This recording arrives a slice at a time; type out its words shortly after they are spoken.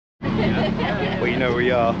Well, you know where we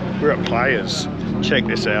are. We're at Players. Check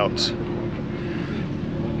this out.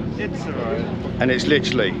 It's alright. And it's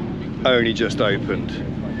literally only just opened.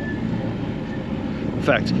 In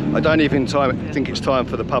fact, I don't even think it's time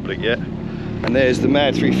for the public yet. And there's the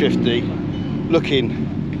Mad 350,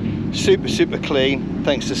 looking super clean,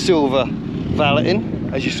 thanks to Silva Valeting,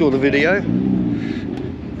 as you saw the video.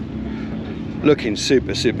 Looking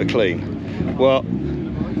super clean. Well,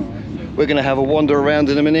 we're going to have a wander around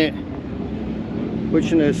in a minute. We're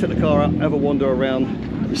just going to set the car up, have a wander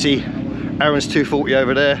around. You see Aaron's 240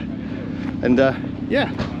 over there, and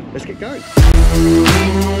yeah, let's get going.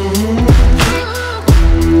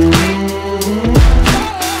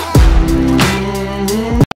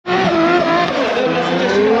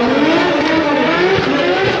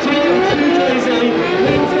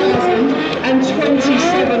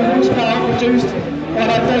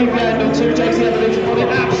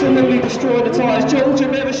 Absolutely destroyed the tyres. George,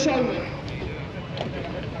 you've never shown me.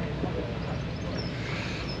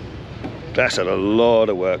 That's had a lot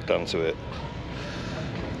of work done to it.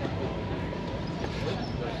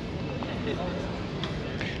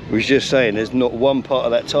 We was just saying, there's not one part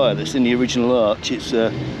of that tyre that's in the original arch. It's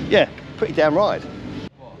yeah, pretty damn right.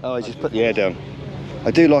 Oh, I just put the air down.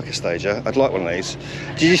 I do like a stager. I'd like one of these.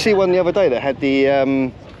 Did you see one the other day that had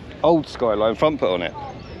the old Skyline front put on it?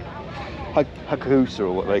 Hakusa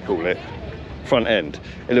or what they call it, front end.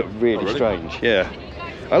 It looked really strange. Yeah,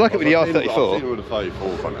 I like it with the R34. I've seen it with the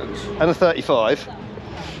 34 front ends. And the 35.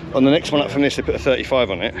 On the next one up from this, they put a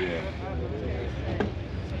 35 on it. Yeah.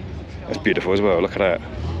 That's beautiful as well. Look at that.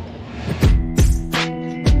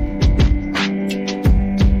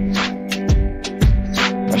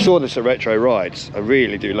 I saw this at Retro Rides. I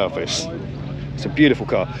really do love this. It's a beautiful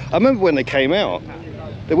car. I remember when they came out,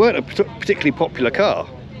 they weren't a particularly popular car.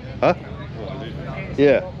 Huh?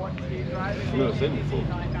 Yeah. I've never seen it before.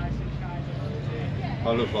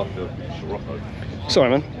 I look like a Scirocco. Sorry,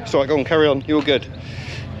 man. It's all right, go on, carry on. You're all good.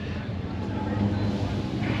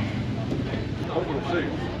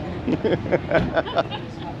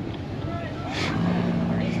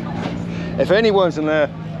 If anyone's gonna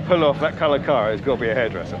pull off that colour car, it's got to be a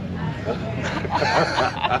hairdresser.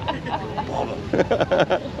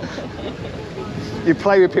 You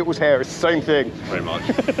play with people's hair, it's the same thing. Very much.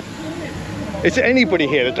 Is there anybody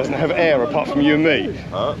here that doesn't have air apart from you and me?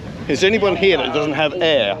 Huh? Is there anyone here that doesn't have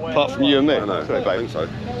air apart from you and me? No, Sorry, I think so.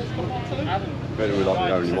 Maybe we're like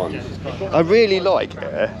the only ones. I really like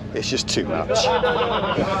air, it's just too much.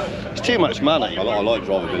 It's too much money. I like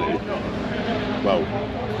drivability. Well,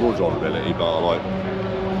 more drivability, but I like...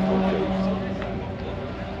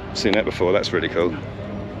 Seen that before, that's really cool.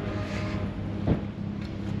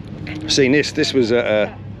 Seen this was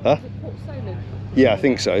huh? Yeah, I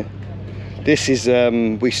think so. This is,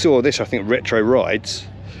 we saw this, I think, Retro Rides.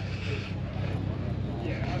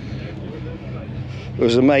 I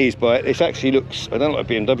was amazed by it. It actually looks, I don't like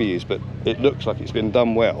BMWs, but it looks like it's been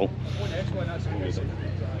done well.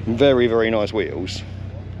 Very nice wheels.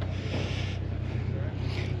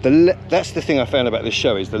 That's the thing I found about this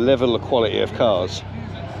show, is the level of quality of cars.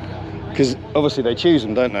 Because obviously they choose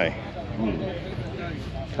them, don't they?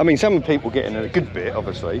 I mean, some people get in a good bit,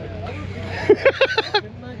 obviously.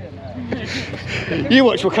 You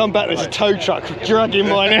watch, we'll come back, there's a tow truck dragging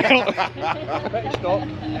mine out.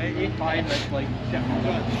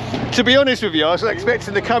 To be honest with you, I was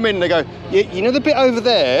expecting to come in and they go, you know the bit over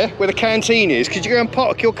there where the canteen is, could you go and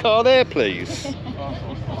park your car there, please?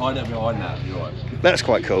 I know behind that, you're right. That's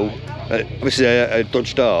quite cool. This is a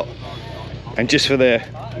Dodge Dart. And just for their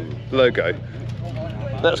logo.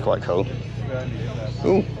 That's quite cool.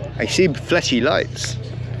 Oh, I see fleshy lights.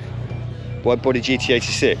 Wide body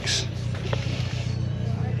GT86.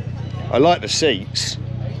 I like the seats.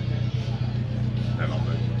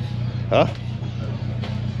 Huh?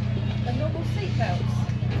 And normal seat belts?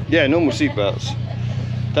 Yeah, normal seat belts.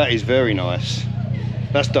 That is very nice.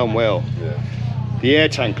 That's done well. Yeah. The air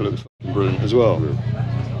tank looks brilliant as well.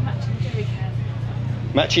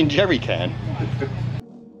 Matching jerry can.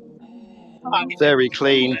 Very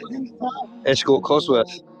clean Escort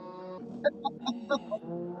Cosworth.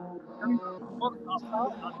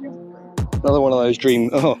 Another one of those dream.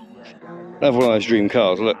 Oh, another one of those dream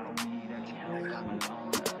cars. Look,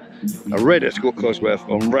 a red Escort Cosworth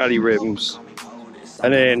on rally rims,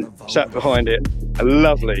 and then sat behind it a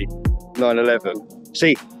lovely 911.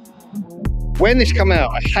 See, when this came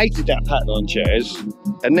out, I hated that pattern on chairs,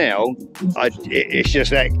 and now it's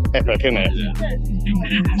just epic, isn't it?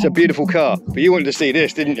 It's a beautiful car. But you wanted to see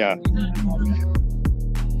this, didn't you?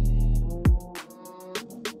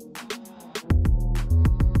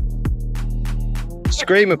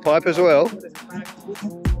 Screamer pipe as well.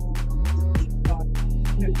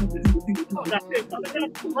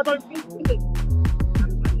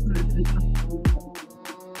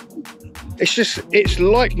 It's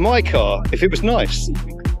like my car if it was nice.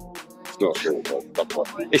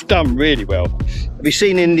 It's done really well. Have you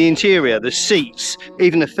seen in the interior, the seats,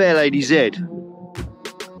 even the Fair Lady Z,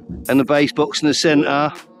 and the bass box in the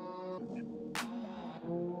centre.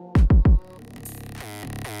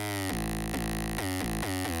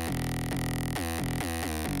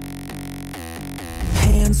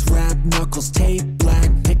 Hands wrapped, knuckles taped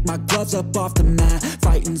black. Pick my gloves up off the mat.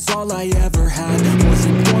 Fighting's all I ever had.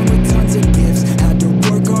 Wasn't born with tons of gifts. Had to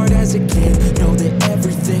work hard as a kid. Know that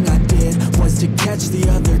everything I did was to catch the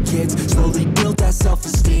other kids. Slowly built that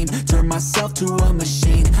self-esteem. Turned myself to a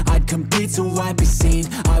machine. I'd compete so I'd be seen.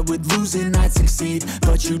 I would lose and I'd succeed,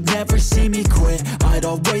 but you'd never see me quit. I'd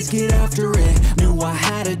always get after it. Knew I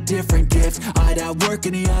had a different gift. I'd outwork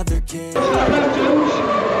any other kid.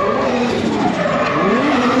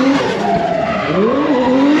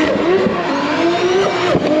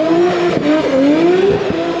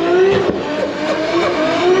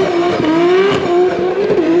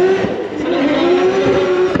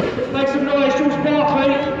 Make some noise, George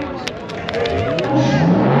Barkley.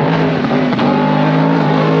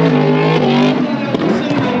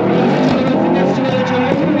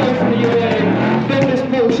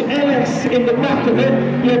 In the back of it,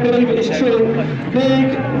 yeah, believe it is true.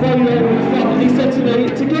 Big radio in the front, and he said to me,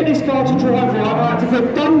 to get this car to drive right, I had to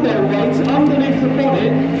put dumbbell weights underneath the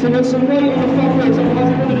bonnet to put some weight on the front wheels,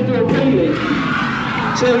 otherwise I wanted to do a wheelie.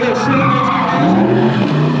 So yeah,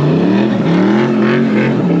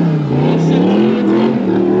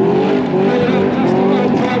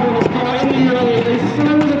 he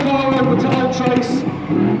flew the car over to Old Trace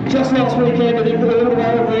just last weekend, and he brought it all the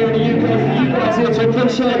way over here in the UK for you guys here to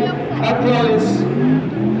appreciate our players.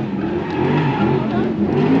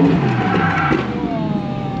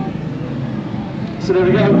 So there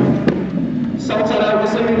we go. Salt over,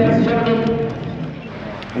 see you ladies and gentlemen.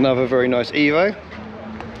 Another very nice Evo.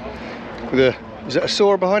 With a, is that a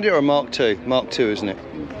Sora behind it or a Mark II? Mark II, isn't it?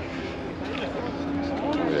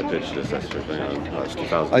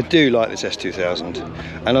 I do like this S2000,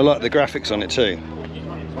 and I like the graphics on it too.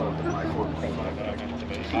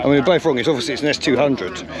 I mean, we're both wrong. It's obviously it's an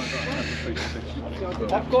S200.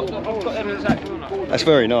 That's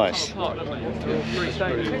very nice.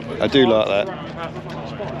 I do like that.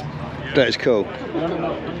 That is cool.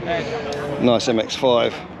 Nice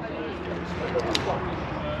MX-5.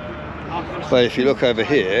 But if you look over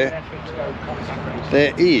here,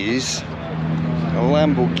 there is a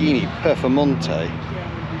Lamborghini Performante.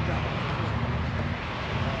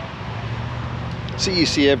 So you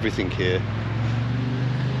see everything here.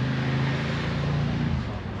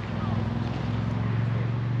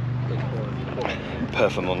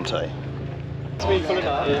 Performante.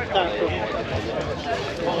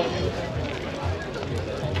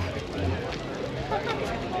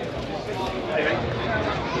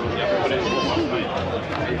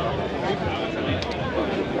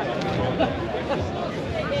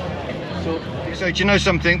 So do you know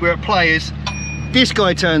something? We're at Players. This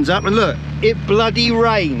guy turns up and look, it bloody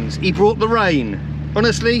rains. He brought the rain.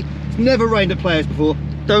 Honestly, it's never rained at Players before.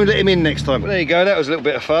 Don't let him in next time. But there you go, that was a little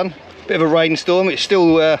bit of fun. Bit of a rainstorm. It's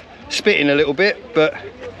still spitting a little bit, but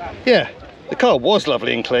yeah, the car was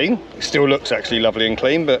lovely and clean. It still looks actually lovely and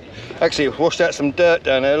clean, but actually it washed out some dirt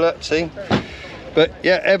down there, look, see? But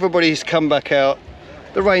yeah, everybody's come back out.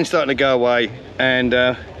 The rain's starting to go away, and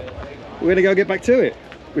we're gonna go get back to it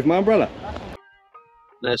with my umbrella.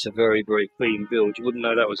 That's a very, very clean build. You wouldn't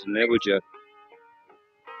know that was in there, would you?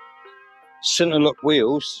 Centre lock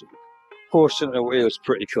wheels. 4 centre wheels,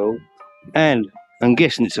 pretty cool. And I'm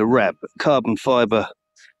guessing it's a wrap, carbon fibre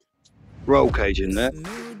roll cage in there.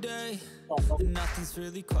 All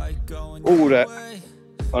that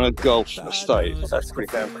on a Golf estate. That's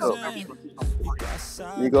pretty damn cool.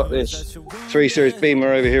 You got this 3 Series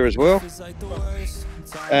Beamer over here as well,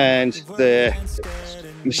 and the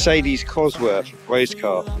Mercedes Cosworth race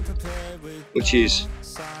car, which is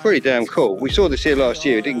pretty damn cool. We saw this here last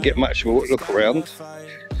year. It didn't get much of a look around,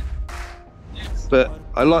 but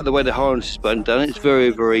I like the way the harness is done. It's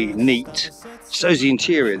very, very neat. So's the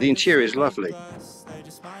interior. The interior is lovely.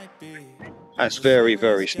 That's very,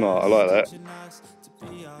 very smart. I like that.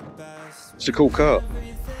 It's a cool car.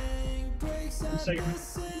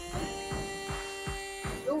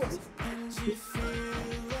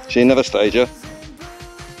 See, another stager.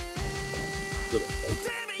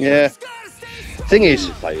 Yeah. Thing is,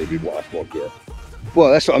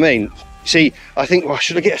 well, that's what I mean. See, I think, well,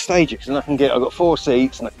 should I get a stager? Because then I can get, I've got 4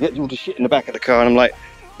 seats and I can get all the shit in the back of the car, and I'm like,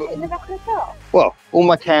 In the back of the car? Well, all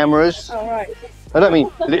my cameras. Oh, right. I don't mean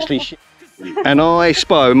literally shit. And I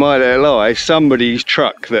spy my little eye somebody's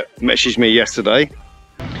truck that messaged me yesterday.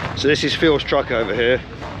 So this is Phil's truck over here.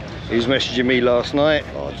 He was messaging me last night.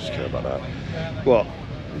 Oh, I just care about that. What?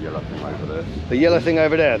 The yellow thing over there. The yellow thing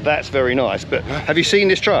over there, that's very nice. But have you seen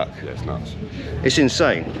this truck? Yeah, it's nuts. It's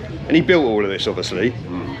insane. And he built all of this, obviously.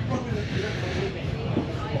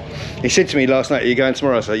 He said to me last night, "Are you going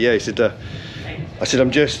tomorrow?" I said, "Yeah." He said, I said, I've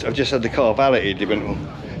just had the car valeted. He went, "Well,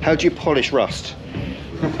 how do you polish rust?"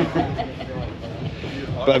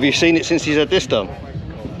 But have you seen it since he's had this done?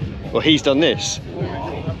 Well, he's done this.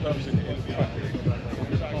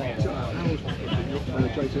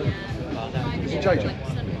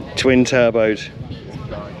 Twin turboed.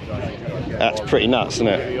 That's pretty nuts, isn't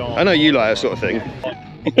it? I know you like that sort of thing.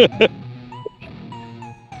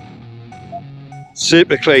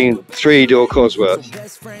 Super clean 3-door Cosworth.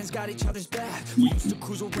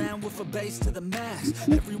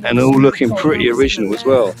 And all looking pretty original as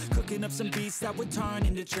well.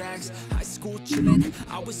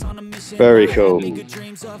 Very cool.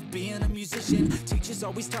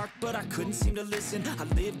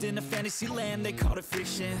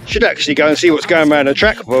 Should actually go and see what's going around the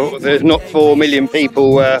track. Well, there's not 4 million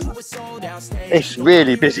people. It's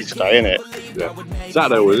really busy today, isn't it? Yeah.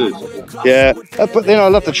 Saturday always is. Yeah, but then I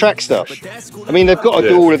love the track stuff. I mean, they've got to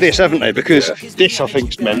do all of this, haven't they? Because this, I think,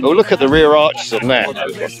 is mental. Look at the rear arches on that.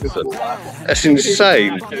 That's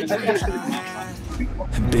insane.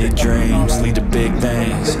 Big dreams lead to big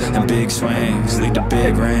things, and big swings lead to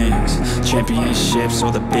big rings. Championships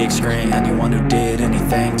or the big screen. Anyone who did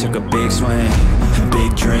anything took a big swing.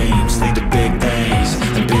 Big dreams lead to big things,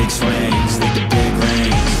 and big swings lead to big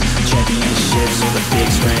rings. Championships or the big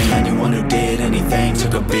screen. Anyone who did anything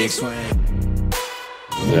took a big swing.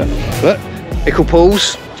 Yeah. Look, Ickle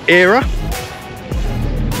Pools era.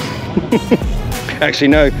 Actually,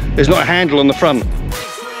 no, there's not a handle on the front.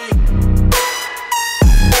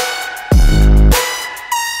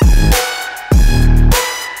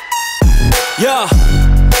 Yeah,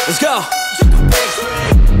 let's go.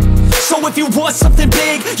 So if you want something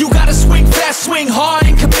big, you gotta swing fast, swing hard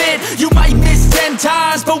and commit. You might miss 10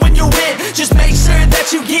 times, but when you hit, just make sure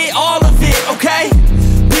that you get all of it, okay?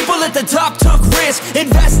 People at the top took risks.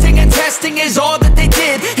 Investing and testing is all that they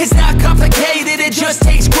did. It's not complicated, it just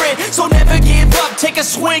takes grit. So never give up, take a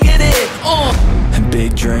swing at it. And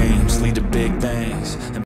big dreams lead to big